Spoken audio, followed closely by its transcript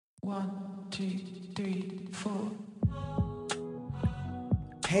1, 2, 3, 4.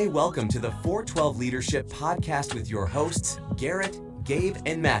 Hey, welcome to the 412 Leadership Podcast with your hosts, Garrett, Gabe,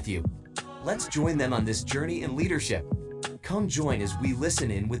 and Matthew. Let's join them on this journey in leadership. Come join as we listen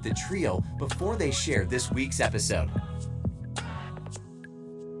in with the trio before they share this week's episode.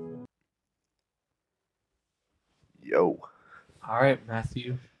 Yo. All right,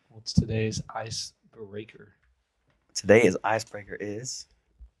 Matthew, what's today's icebreaker? Today's icebreaker is,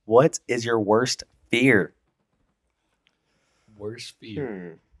 what is your worst fear? Worst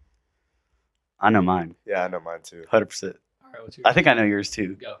fear. I know mine. Yeah, I know mine too. 100%. All right, what's yours? I think I know yours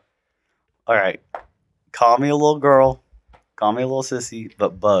too. Go. All right. Call me a little girl. Call me a little sissy,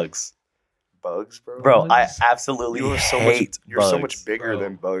 but bugs. Bugs, bro. Bro, I Bugs? absolutely You are so hate You're so bugs. much bigger Bro,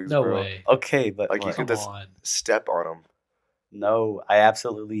 than bugs, No bro. way. Okay, but Like, you what? could Come just on. step on them. No, I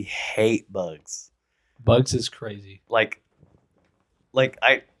absolutely hate bugs. Bugs is crazy. Like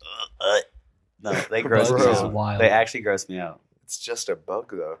I, no, they gross Bugs me is out. wild. They actually gross me out. It's just a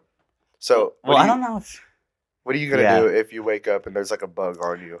bug, though. So, Well, I don't know if What are you gonna Yeah. do if you wake up and there's like a bug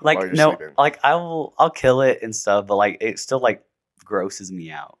on you while like you're no, sleeping? like I'll kill it and stuff, but like it still like grosses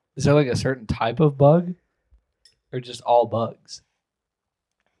me out. Is there like a certain type of bug, or just all bugs?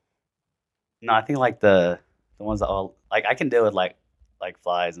 No, I think like the ones that all like I can deal with like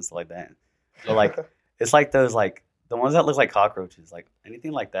flies and stuff like that. But like it's like those like the ones that look like cockroaches. Like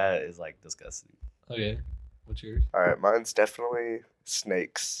anything like that is like disgusting. Okay, what's yours? All right, mine's definitely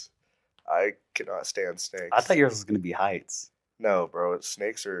snakes. I cannot stand snakes. I thought yours was gonna be heights. No, bro.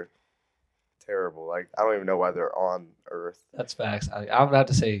 Snakes are terrible. Like, I don't even know why they're on Earth. That's facts. I'm about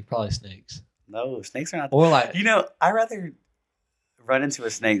to say probably snakes, No, snakes are not. or like, You know, I'd rather run into a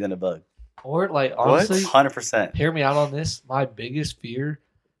snake than a bug. honestly, 100%. hear me out on this. My biggest fear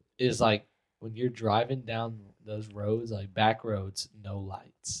is like when you're driving down those roads, like back roads, no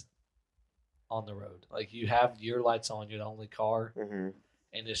lights on the road. Like you have your lights on, you're the only car, Hmm.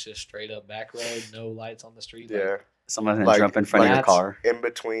 and it's just straight up back road, no lights on the street. Like, Yeah. Someone's gonna Like- jump in front of your that's- car. In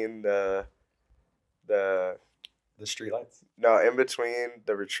between the The street lights. no, in between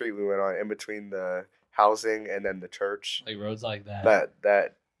the retreat we went on, in between the housing and then the church, like roads like that.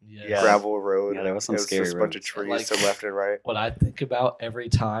 that Yes. Yeah. gravel road. Yeah, there was some it was scary just a bunch of roads. trees Like- to left and right. What I think about every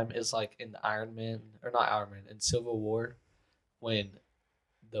time is like in Iron Man, or not Iron Man, in Civil War, when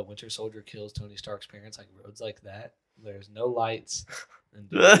the Winter Soldier kills Tony Stark's parents, like roads like that, there's no lights, and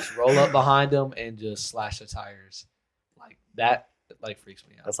dude just roll up behind them and just slash the tires, like that, like freaks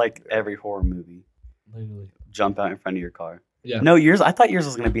me out. That's like every horror movie. Literally. Jump out in front of your car. Yeah. No, yours. I thought yours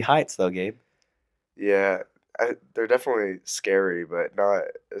was gonna be heights though, Gabe. Yeah, they're definitely scary, but not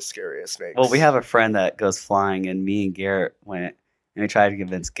as scary as snakes. Well, we have a friend that goes flying, and me and Garrett went and we tried to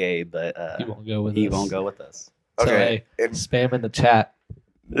convince Gabe, but He won't go with he us. won't go with us. So, Okay. hey, In, spam in the chat.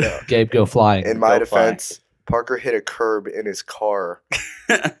 no. Gabe, go flying. In my Go fly. defense, Parker hit a curb in his car.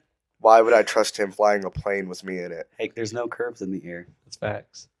 Why would I trust him flying a plane with me in it? Hey, there's no curves in the air. That's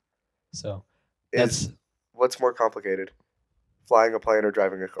facts. So Is that's what's more complicated, flying a plane or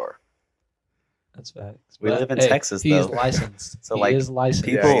driving a car? that's facts. We But, live in hey, Texas, He is though. licensed. So, He like, is licensed.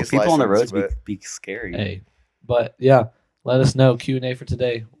 Yeah, People, he's people on the roads licensed, be scary. Hey, but yeah, let us know. Q&A for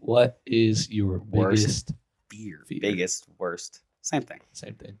today. What is your Worst. biggest Fear. Fear. Biggest, worst, same thing.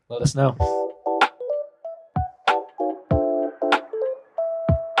 same thing? Let us know.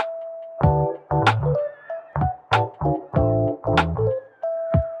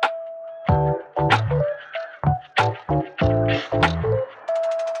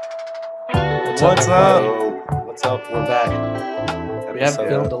 What's up? Oh, What's up? We're back. We haven't Episode-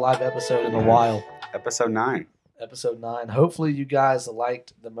 filmed a live episode in a Yeah. while. Episode 9. Episode 9. Hopefully you guys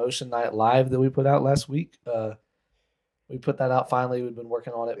liked the Motion Night Live that we put out last week. We put that out finally. We've been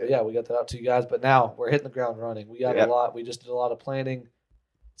working on it. But yeah, we got that out to you guys. But now we're hitting the ground running. We got Yep. a lot. We just did a lot of planning.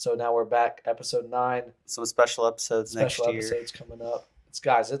 So now we're back. Episode 9. Some special episodes Special next year. episodes coming up.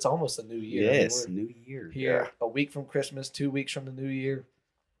 It's almost a new year. I mean, Yes, we're New Year. here a week from Christmas, 2 weeks from the new year.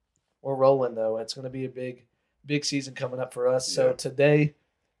 We're rolling though. It's going to be a big season coming up for us. So Yeah. today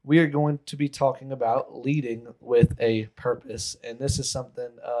we are going to be talking about leading with a purpose, and this is something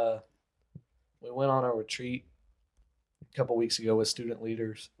we went on a retreat a couple weeks ago with student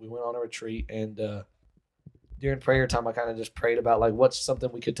leaders. We went on a retreat, and during prayer time, I kind of just prayed about like what's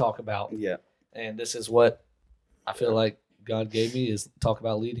something we could talk about, Yeah. and this is what I feel like God gave me is talk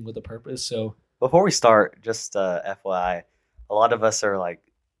about leading with a purpose. So Before we start, just FYI, a lot of us are like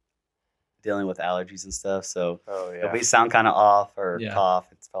dealing with allergies and stuff. So Oh if yeah. we sound kind of off or Yeah.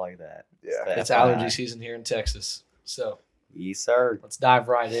 cough, it's probably that. Yeah. the it's FYI. allergy season here in Texas. So Yes, sir. let's dive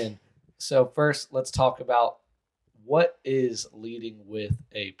right in. So first, let's talk about what is leading with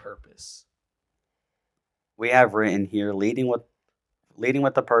a purpose? We have written here leading with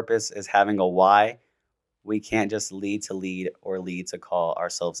the purpose is having a why. We can't just lead to lead or lead to call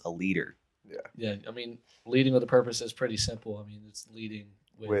ourselves a leader. Yeah, I mean, leading with a purpose is pretty simple. I mean, it's leading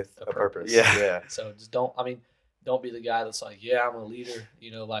with a purpose. Yeah. Yeah. So just don't be the guy that's like, yeah, I'm a leader.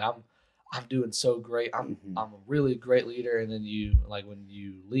 Like I'm doing so great. I'm a really great leader, and then you like when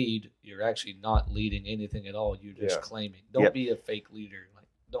you lead, you're actually not leading anything at all. You're just claiming. Don't be a fake leader. Like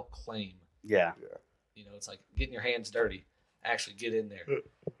don't claim. Yeah. It's like getting your hands dirty. Actually get in there.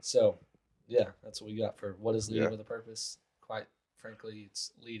 So yeah, that's what we got for what is leading with a purpose. Quite frankly,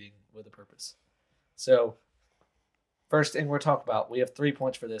 it's leading with a purpose. So first thing we're talking about, we have 3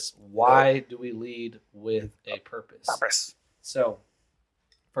 points for this. Why do we lead with a purpose? So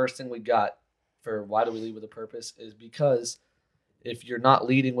first thing we got for why do we lead with a purpose is because if you're not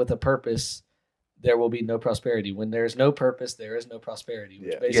leading with a purpose, there will be no prosperity. When there's no purpose, there is no prosperity,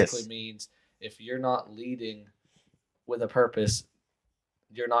 which basically means if you're not leading with a purpose,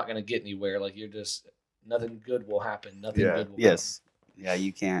 you're not going to get anywhere. Like you're just, nothing good will happen. Nothing good will come. Yeah,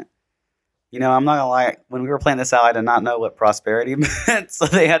 you can't. I'm not going to lie. When we were playing this out, I did not know what prosperity meant, so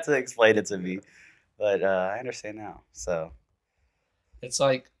they had to explain it to me. But I understand now. So it's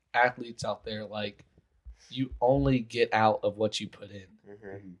like athletes out there, like you only get out of what you put in.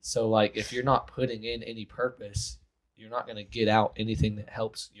 So like if you're not putting in any purpose, you're not going to get out anything that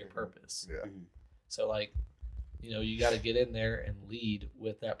helps your purpose. So like, you got to get in there and lead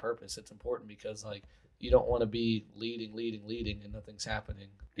with that purpose. It's important because like you don't want to be leading and nothing's happening.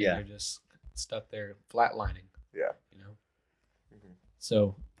 And you're just stuck there flatlining.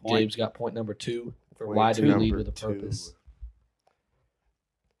 So Gabe's got point number 2 for why do we lead with a purpose?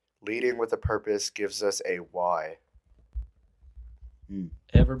 Leading with a purpose gives us a why.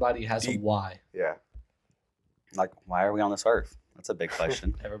 Everybody has a why. Yeah. Like, why are we on this earth? That's a big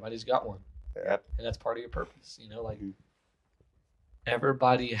question. Everybody's got one. Yep. And that's part of your purpose.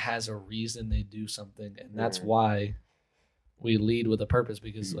 Everybody has a reason they do something, and that's why we lead with a purpose.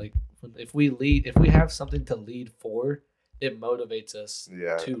 Because like if we have something to lead for, it motivates us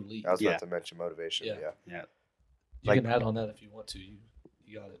to lead. I was about to mention motivation. Yeah. You can add on that if you want to.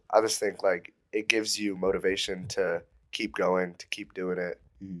 You got it. I just think like it gives you motivation to keep going, to keep doing it.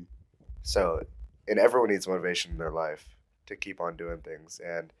 So, and everyone needs motivation in their life to keep on doing things,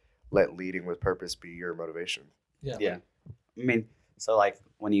 and let leading with purpose be your motivation. Yeah. I mean, so like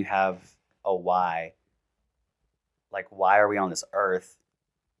when you have a why, like why are we on this earth,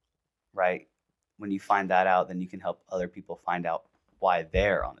 right? When you find that out, then you can help other people find out why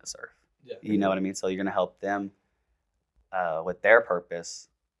they're on this earth. Yeah. You know what I mean? So you're going to help them with their purpose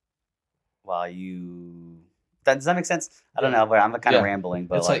while you... Does that make sense? I don't know, but I'm kind of rambling.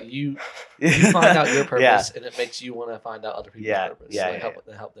 But it's like you find out your purpose, and it makes you want to find out other people's purpose.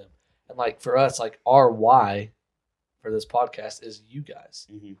 Help them. And like for us, like our why for this podcast is you guys.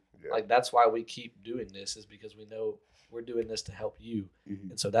 Like that's why we keep doing this, is because we know we're doing this to help you.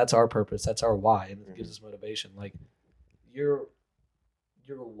 And so that's our purpose. That's our why, and it gives us motivation. Like your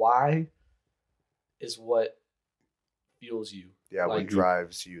why is what fuels you. Yeah, like, what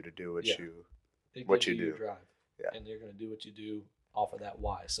drives you to do what you do. Your drive. And you're going to do what you do off of that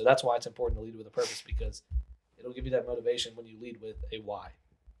why. So that's why it's important to lead with a purpose, because it'll give you that motivation when you lead with a why.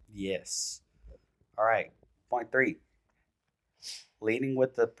 Yes. All right. Point 3. Leading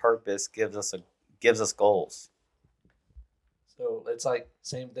with the purpose gives us goals. So it's like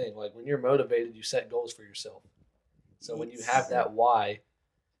same thing. Like when you're motivated, you set goals for yourself. So when you have that why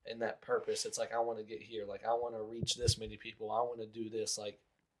and that purpose, it's like I want to get here. Like I want to reach this many people. I want to do this. Like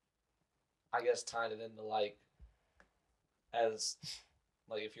I guess tying it into like as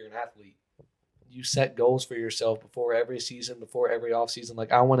like if you're an athlete, you set goals for yourself before every season, before every off season.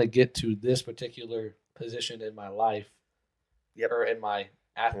 Like I want to get to this particular position in my life, or in my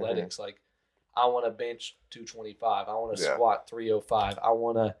athletics. Like I want to bench 225. I want to squat 305. I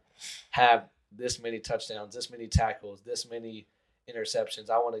want to have this many touchdowns, this many tackles, this many interceptions.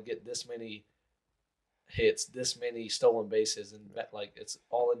 I want to get this many hits, this many stolen bases, and like it's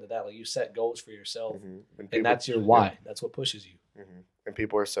all into that. Like you set goals for yourself, and that's your why. That's what pushes you. And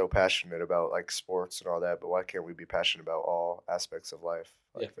people are so passionate about like sports and all that, but why can't we be passionate about all aspects of life?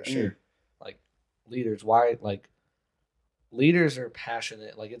 Like, for sure. Like leaders, why? Like leaders are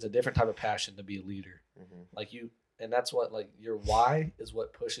passionate. Like it's a different type of passion to be a leader. Like you, and that's what like your why is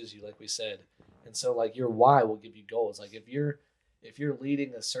what pushes you. Like we said, and so like your why will give you goals. Like if you're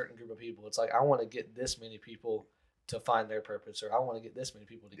leading a certain group of people, it's like I want to get this many people to find their purpose, or I want to get this many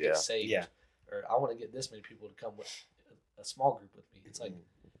people to get saved, or I want to get this many people to come with a small group with me. It's like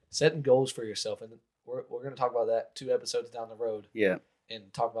setting goals for yourself, and we're going to talk about that 2 episodes down the road Yeah.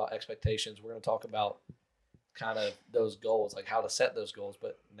 and talk about expectations. We're going to talk about kind of those goals, like how to set those goals.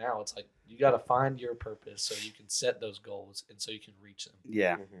 But now it's like you got to find your purpose so you can set those goals and so you can reach them.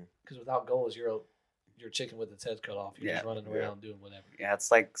 Yeah. Mhm. Because without goals, you're a chicken with its head cut off. You're just running around doing whatever. Yeah.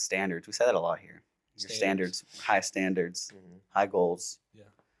 It's like standards. We say that a lot here. Your Standards. high standards, Mhm. high goals. Yeah.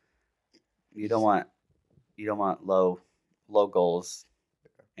 You don't want low goals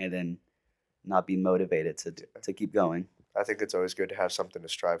and then not be motivated to keep going. I think it's always good to have something to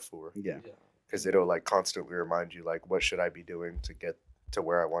strive for Yeah. Yeah. because it'll like constantly remind you like what should I be doing to get to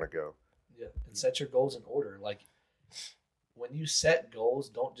where I want to go. Yeah. And set your goals in order. Like when you set goals,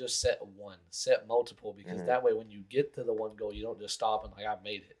 don't just set one, set multiple, because Mhm. that way when you get to the one goal, you don't just stop and like, I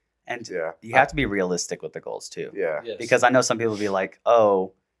made it. And Yeah. you have to be realistic with the goals too. Yeah. Yes. Because I know some people be like,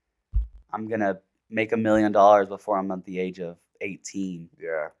 "Oh, I'm gonna make $1 million before I'm at the age of 18."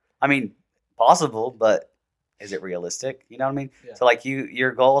 Yeah. I mean, possible, but is it realistic? You know what I mean? Yeah. So like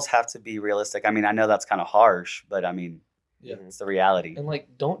your goals have to be realistic. I mean, I know that's kind of harsh, but I mean, Yeah. Mhm. it's the reality. And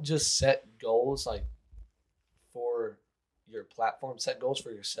like, don't just set goals like for your platform. Set goals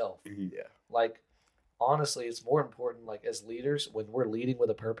for yourself. Mhm. Yeah. Like, honestly, it's more important. Like as leaders, when we're leading with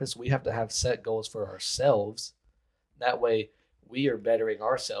a purpose, we have to have set goals for ourselves. That way, we are bettering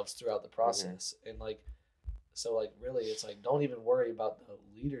ourselves throughout the process. And like, so like, really, it's like don't even worry about the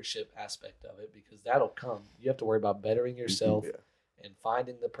leadership aspect of it because that'll come. You have to worry about bettering yourself Yeah. and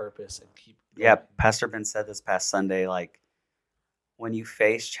finding the purpose and keep. Yeah, going. Pastor Ben said this past Sunday, like when you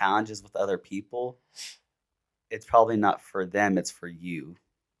face challenges with other people, it's probably not for them, it's for you.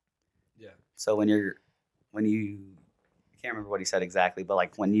 Yeah. So when you I can't remember what he said exactly, but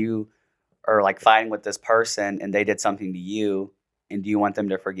like when you are like fighting with this person and they did something to you and do you want them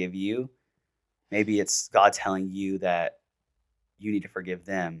to forgive you? Maybe it's God telling you that you need to forgive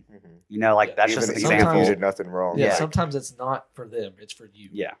them. Mhm. You know, like Yeah. that's Even just an if example. you did nothing wrong. Yeah, Yeah. sometimes it's not for them; it's for you.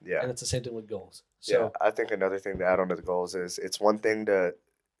 Yeah. Yeah. And it's the same thing with goals. Yeah, So I think another thing to add on to the goals is it's one thing to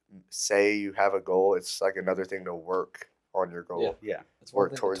say you have a goal. It's like another thing to work on your goal. Yeah. it's one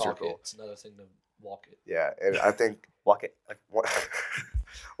work thing towards to your talk goal. it; it's another thing to walk it. Yeah, and I think Walk it. Like, one,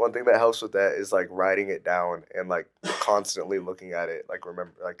 one thing that helps with that is like writing it down and like constantly looking at it, like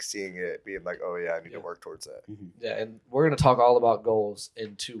remember, like seeing it, being like, oh yeah, I need Yeah. to work towards that. Yeah, and we're going to talk all about goals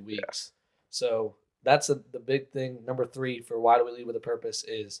in 2 weeks. So that's the big thing. Number 3 for why do we lead with a purpose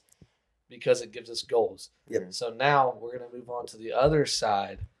is because it gives us goals. Yep. So now we're going to move on to the other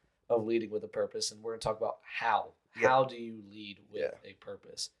side of leading with a purpose, and we're going to talk about how. Yep. How do you lead with Yeah. a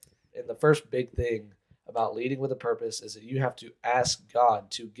purpose? And the first big thing about leading with a purpose is that you have to ask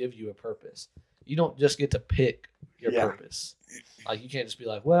God to give you a purpose. You don't just get to pick your Yeah. purpose. Like you can't just be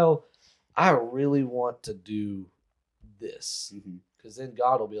like, well, I really want to do this. Mhm. Because then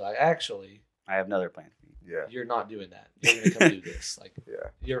God will be like, actually, I have another plan for you. Yeah, you're not doing that. You're gonna come do this. Like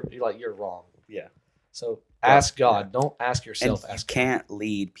yeah, you're wrong. Yeah. So Yeah. ask God. Don't ask And yourself. you Ask God. can't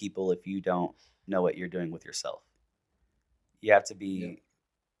lead people if you don't know what you're doing with yourself. You have to be Yeah.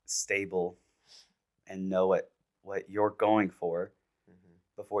 stable and know what you're going for Mhm.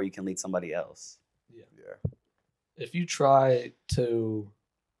 before you can lead somebody else. yeah, If you try to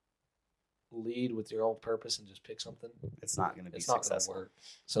lead with your own purpose and just pick something, It's not going to be it's not going to successful. work.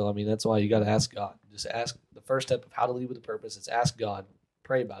 So I mean, that's why you got to ask God. Just ask. The first step of how to lead with a purpose is ask God.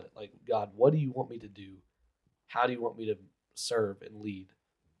 Pray about it. Like God, what do you want me to do? How do you want me to serve and lead?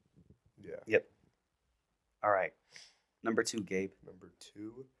 yeah. All right. Number 2, Gabe. Number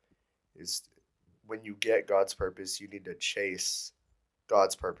 2 is when you get God's purpose, you need to chase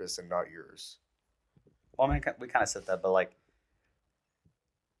God's purpose and not yours. Well, I mean, we kind of said that, but like,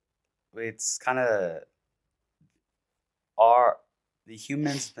 it's kind of the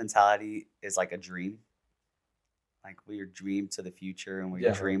human's mentality is like a dream. Like we dream to the future and we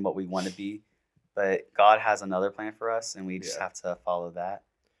Yeah. dream what we want to be, but God has another plan for us, and we just Yeah. have to follow that.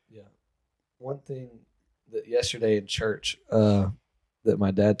 Yeah. One thing that yesterday in church that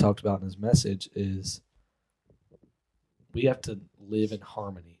my dad talked about in his message is we have to live in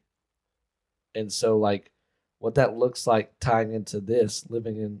harmony. And so, like, what that looks like tying into this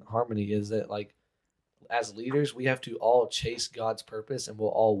living in harmony is that, like, as leaders, we have to all chase God's purpose and we'll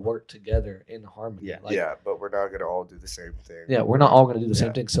all work together in harmony. Yeah. Like, Yeah, but we're not going to all do the same thing. yeah, we're not all going to do the same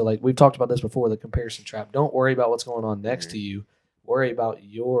Yeah. thing. So, like, we've talked about this before, the comparison trap. Don't worry about what's going on next Mhm. to you. Worry about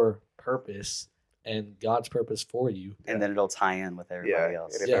your purpose and God's purpose for you. And then it'll tie in with Yeah, everybody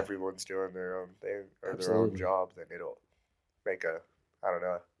else. and if Yeah. everyone's doing their own thing or their Absolutely. own job, then it'll make I don't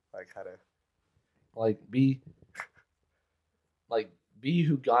know, like how to. Like, be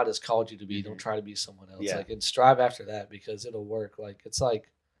who God has called you to be. Don't try to be someone else. Yeah. Like, and strive after that because it'll work. Like, it's like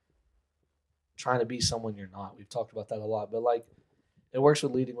trying to be someone you're not. We've talked about that a lot, but like it works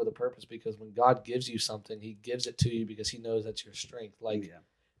with leading with a purpose, because when God gives you something, he gives it to you because he knows that's your strength. Like Yeah.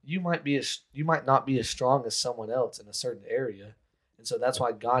 you might not be as strong as someone else in a certain area. And so that's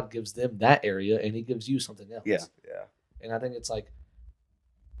why God gives them that area and he gives you something else. Yeah. Yeah. And I think it's like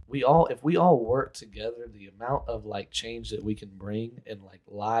if we all work together, the amount of like change that we can bring and like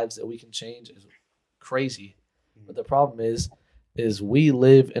lives that we can change is crazy. But the problem is we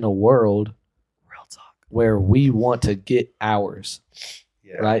live in a world Real talk. where we want to get ours,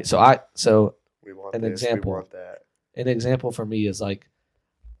 Yeah. right? So We want An this. example. We want that. an example for me is like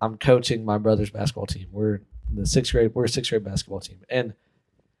I'm coaching my brother's basketball team. We're the sixth grade basketball team, and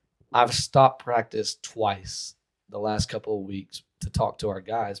I've stopped practice twice the last couple of weeks to talk to our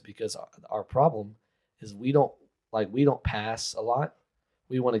guys because our problem is we don't pass a lot.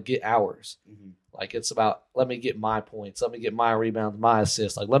 We want to get ours. Mhm. Like it's about, let me get my points, let me get my rebounds, my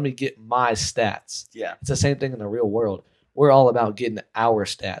assists, like let me get my stats. Yeah. It's the same thing in the real world. We're all about getting our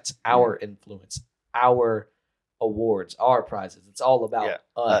stats, our influence, our awards, our prizes. It's all about Yeah.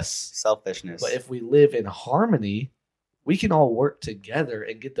 us. Selfishness. But if we live in harmony, we can all work together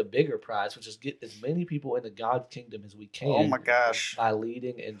and get the bigger prize, which is get as many people into God's kingdom as we can. Oh my gosh. By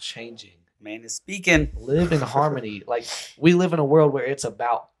leading and changing. Man is speaking. Live in harmony. Like we live in a world where it's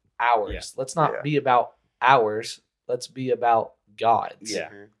about ours. Yeah. Let's not Yeah. be about ours. Let's be about God's. Yeah.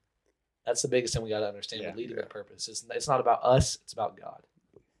 Mhm. That's the biggest thing we got to understand Yeah. with leading Yeah. with purpose. It's not about us. It's about God.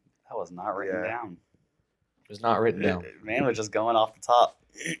 That was not written Yeah. down. It was not written down. Man was just going off the top.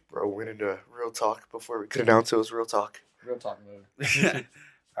 Bro, went into real talk before we could announce it was real talk. Real talk mode.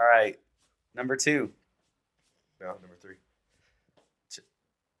 All right. Number 2. No, number 3.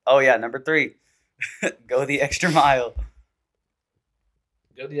 Oh, yeah. Number 3. Go the extra mile.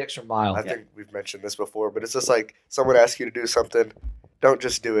 Go the extra mile. I think we've mentioned this before, but it's just like someone asks you to do something, don't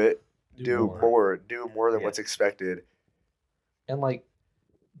just do it. Do more. Do more than Yeah. what's expected. And like,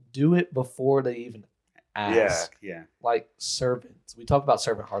 do it before they even ask. Yeah. Like servants. We talk about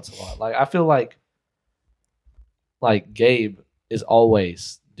servant hearts a lot. Like I feel like Gabe is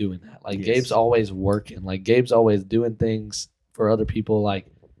always doing that. Like Yes. Gabe's always working. Like Gabe's always doing things for other people. Like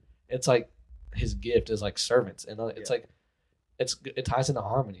it's like his gift is like servants, and it's Yeah. like it ties into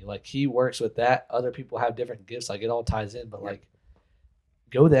harmony. Like he works with that. Other people have different gifts. Like it all ties in. But Yeah. like,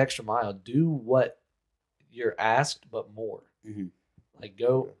 go the extra mile. Do what you're asked, but more. Mhm. Like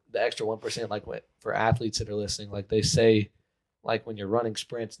go the extra 1%. Like for athletes that are listening, like they say, like when you're running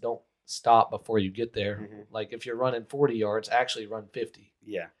sprints, don't stop before you get there. Mhm. Like if you're running 40 yards, actually run 50.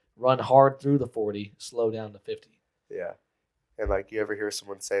 Yeah. Run hard through the 40, slow down to 50. Yeah. And like, you ever hear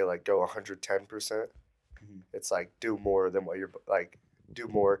someone say, like, go 110%? Mhm. It's like, do more than what you're, like, do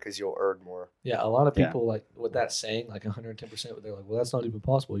more because you'll earn more. Yeah, a lot of Yeah. people like with that saying, like 110%, they're like, well, that's not even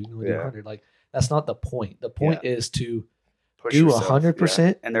possible. You can only do Yeah. 100. Like that's not the point. The point is to Push do yourself,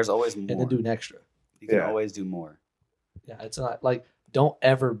 100% And there's always more. and then do an extra. You can Yeah. always do more. Yeah, it's not like don't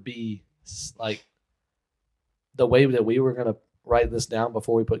ever be like the way that we were gonna write this down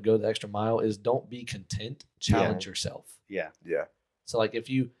before we put go the extra mile is don't be content. Challenge yourself. Yeah. Yeah. So like if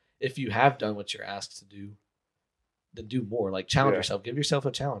you have done what you're asked to do, then do more. Like challenge Yeah. yourself. Give yourself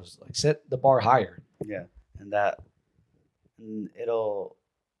a challenge. Like set the bar higher. Yeah. And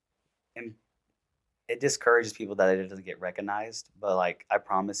it discourages people that it doesn't get recognized. But like, I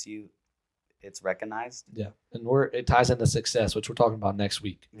promise you, it's recognized. Yeah. And it ties into success, which we're talking about next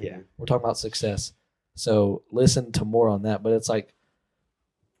week. Yeah. We're talking about success. So listen to more on that. But it's like,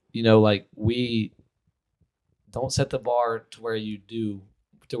 like we don't set the bar to where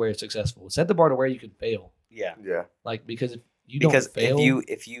you're successful. Set the bar to where you can fail. Yeah. Yeah. Like because if you Because don't fail,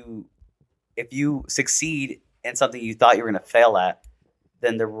 if you succeed in something you thought you were going to fail at,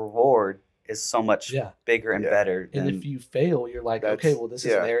 then the reward is so much yeah. bigger and Yeah. better. And than- if you fail, you're like, That's- okay, well, this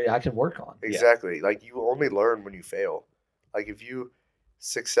is an yeah. area I can work on. Exactly. Like, you only learn when you fail. Like, if you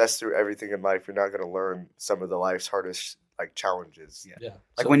success through everything in life, you're not going to learn some of the life's hardest, like, challenges. Yeah. Yeah.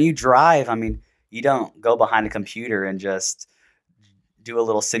 like So- when you drive, I mean, you don't go behind a computer and just do a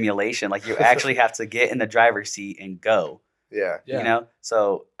little simulation. Like you actually have to get in the driver's seat and go. Yeah. yeah. You know,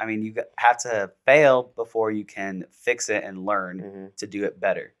 so I mean, you have to fail before you can fix it and learn hmm to do it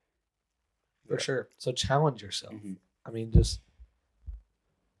better. For sure. So challenge yourself. Mhm. I mean, just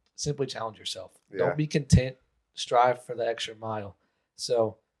simply challenge yourself. Yeah. Don't be content. Strive for the extra mile.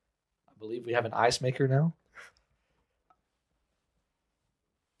 So I believe we have an ice maker now.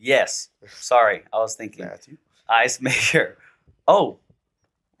 Yes. Sorry, I was thinking Matthew. ice maker. Oh,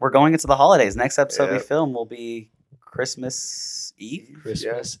 we're going into the holidays. Next episode we Yep. film will be Christmas Eve.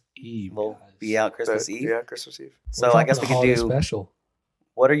 Christmas Eve. We'll guys. be out Christmas Eve. Yeah, Christmas Eve. We're So I talking guess a we can holiday do. special.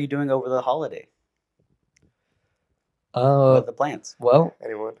 what are you doing over the holiday? What Uh, are the plans? well,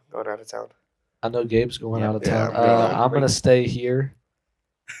 Anyone going out of town? I know Gabe's going Yeah. out of Yeah, town. I'm going. I'm gonna stay here.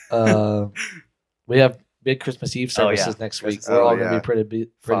 We have big Christmas Eve Oh, yeah. services next week. Christmas We're Eve. all Oh, gonna yeah. be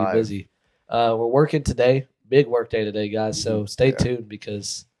pretty 5. busy. We're working today. Big work day today, guys. So stay Yeah. tuned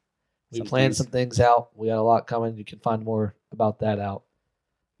because we Some planned things. some things out. We got a lot coming. You can find more about that out.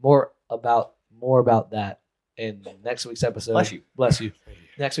 More about that in next week's episode. Bless you. Bless you.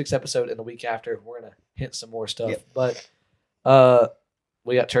 Next week's episode and the week after, we're gonna hint some more stuff. Yep. But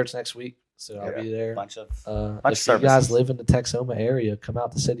we got church next week, so I'll Yeah. be there. Bunch of If services. you guys live in the Texoma area, come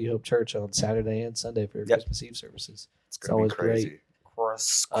out to City Hope Church on Saturday and Sunday for your Yep. Christmas Eve services. It's It's gonna be always crazy. great.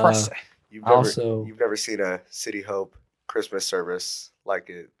 Cross. You've never, Also, you've never seen a City Hope Christmas service like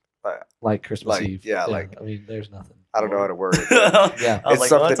it. like Christmas like, Eve. yeah, like- I mean, there's nothing. I don't know how to word it. but Yeah. I was it's like,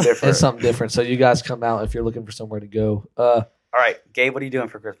 something what? different. It's something different. So you guys come out if you're looking for somewhere to go. All right, Gabe, what are you doing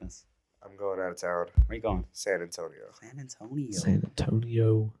for Christmas? I'm going out of town, Where are you going? San Antonio, San Antonio. San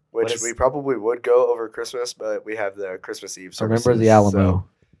Antonio. which What is- we probably would go over Christmas, but we have the Christmas Eve I remember services, the Alamo. so-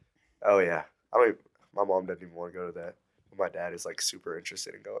 oh yeah, I don't. My mom doesn't even want to go to that. But my dad is like super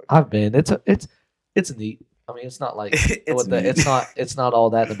interested in going. I've been. It's neat. I mean, it's not like It's neat. it's not all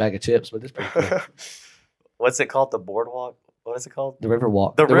that in a bag of chips, but it's pretty cool. What's it called? The boardwalk? What is it called? The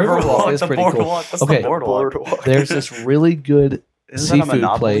Riverwalk. The Riverwalk. is The pretty boardwalk. cool. What's Okay. the boardwalk? Boardwalk. There's this really good Isn't that a seafood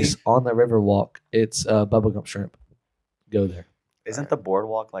Monopoly? place on the Riverwalk. It's Bubblegum Shrimp. Go there. Isn't the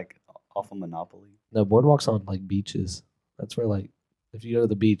boardwalk like off of Monopoly? No, boardwalks on like beaches. That's where like if you go to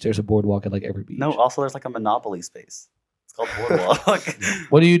the beach, there's a boardwalk at like every beach. No, also there's like a Monopoly space. It's called Boardwalk.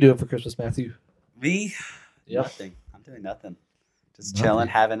 What are you doing for Christmas, Matthew? Me? Yep. Nothing. I'm doing nothing. Just Nothing. chilling,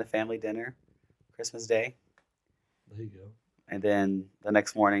 having a family dinner, Christmas Day, There you go. and then the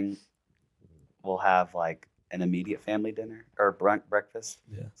next morning we'll have like an immediate family dinner or breakfast.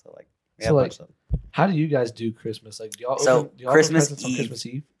 Yeah. So like we So, have a like, bunch of stuff. How do you guys do Christmas? Like, do y'all So, open, do y'all Christmas open presents on Eve- Christmas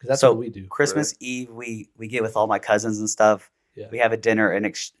Eve? Because that's so what we do. Christmas Eve we get with all my cousins and stuff. Yeah. We have a dinner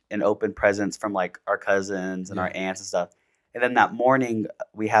and open presents from like our cousins and our Yeah. aunts and stuff. And then that morning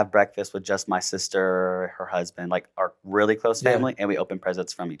we have breakfast with just my sister, her husband, like our really close Yeah. family, and we open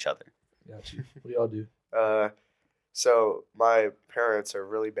presents from each other. Got you. What do y'all do? So my parents are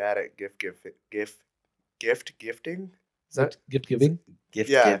really bad at gift gifting. Is that Gift giving? Gift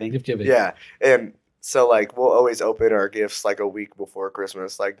Yeah. giving. Gift giving. yeah? And so like we'll always open our gifts like a week before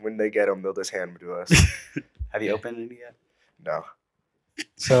Christmas. Like when they get them, they'll just hand them to us. Have you opened any yet? No,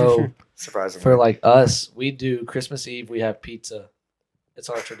 So surprisingly. for like us, we do Christmas Eve. We have pizza. It's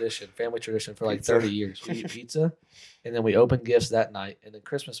our tradition, family tradition for like Pizza. 30 years. We eat pizza, and then we open gifts that night. And then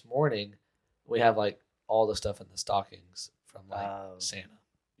Christmas morning, we have like all the stuff in the stockings from like Oh. Santa,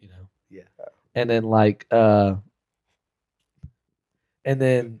 you know. Yeah. And then like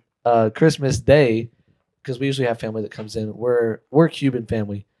Christmas Day, because we usually have family that comes in. We're Cuban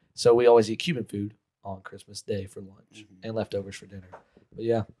family, so we always eat Cuban food on Christmas Day for lunch Mhm. and leftovers for dinner. But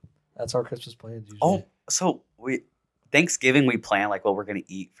yeah, that's our Christmas plans usually. Oh, so Thanksgiving we plan like what we're gonna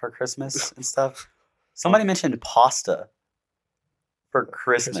eat for Christmas and stuff. Somebody mentioned pasta for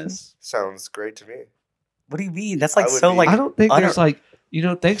Christmas. Sounds great to me. What do you mean? That's I like would so be- like I don't think utter- there's like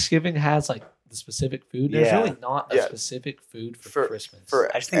Thanksgiving has like the specific food. There's Yeah. really not a Yeah. specific food for For- Christmas. For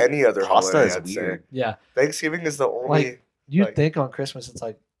I just think any other pasta holiday, is I'd say. weird. yeah, Thanksgiving is the only Like, you like- think on Christmas it's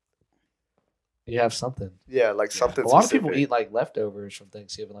like you have something. like something. A lot of people specific. eat like leftovers from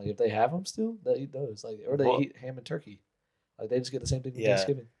Thanksgiving. Like if they have them still, they eat those. Like or they Well- eat ham and turkey. Like they just get the same thing with Yeah.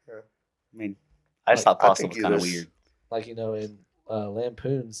 Thanksgiving. I mean, I just Like, thought I pasta think was you kind of just- weird. Like in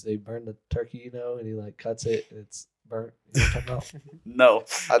Lampoons, they burn the turkey, and he like cuts it and it's burnt. You know what I'm talking about? No, I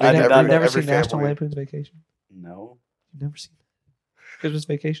think I've You've never- never every seen National family- Lampoon's Vacation? no, You've never seen Christmas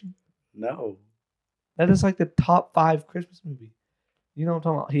Vacation? no. That is like the top 5 Christmas movie. You know what I'm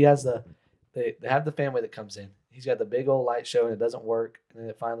talking about? He has they have the family that comes in. He's got the big old light show and it doesn't work, and then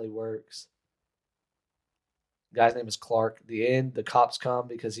it finally works. Guy's name is Clark. The end, the cops come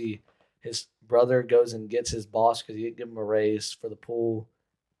because his brother goes and gets his boss because he didn't give him a raise for the pool,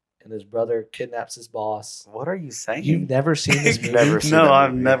 and his brother kidnaps his boss. What are you saying? You've never seen this movie? Never seen no, that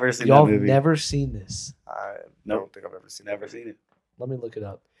I've movie. never seen Y'all that have movie. never seen this. I Nope. don't think I've ever seen. Never that movie. seen it. Let me look it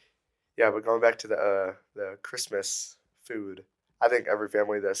up. Yeah, but going back to the Christmas food, I think every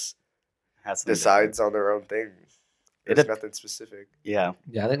family this Has something decides on their own thing. It There's dep- nothing specific. different. Yeah,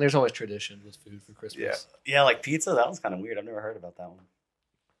 Yeah, I think there's always tradition with food for Christmas. Yeah. yeah, like pizza. That was kind of weird. I've never heard about that one.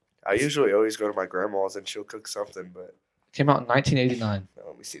 I usually always go to my grandma's and she'll cook something, but Came out in 1989.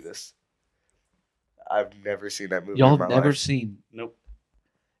 let me see this. I've never seen that movie. Y'all in my have never life. seen. Nope.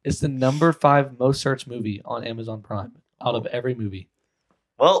 It's the number 5 most searched movie on Amazon Prime out of every movie.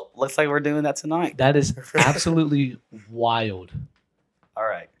 Well, looks like we're doing that tonight. That is absolutely wild. All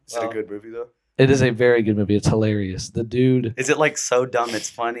right. Is it a good movie though? It is a very good movie. It's hilarious. The dude, Is it like so dumb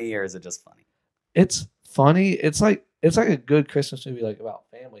it's funny, or is it just funny? it's funny. It's like a good Christmas movie, like about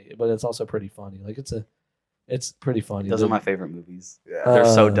family, but it's also pretty funny. Like it's pretty funny. Those are my favorite movies. Yeah. They're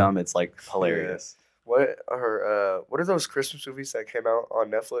so Uh, dumb, it's like hilarious. What are those Christmas movies that came out on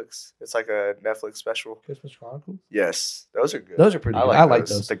Netflix? It's like a Netflix special. Christmas Chronicles. Yes, those are good. Those are pretty. I good. like I like those.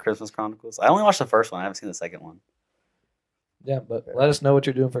 those. The Christmas Chronicles. I only watched the first one. I haven't seen the second one. Yeah, but let us know what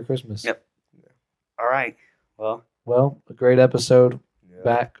you're doing for Christmas. Yep. All right. Well, a great episode. Yeah.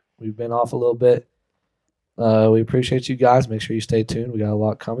 Back. We've been off a little bit. We appreciate you guys. Make sure you stay tuned. We got a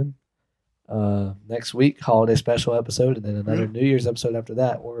lot coming. Next week, holiday special episode, and then another New Year's episode after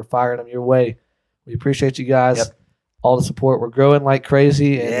that. We're firing them your way. We appreciate you guys. Yep. All the support. We're growing like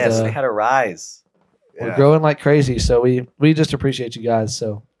crazy, and Yes, we had a rise. we're growing like crazy. So we just appreciate you guys.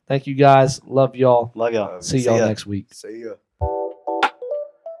 So thank you guys. Love y'all. Love y'all. See See y'all ya. next week. See ya.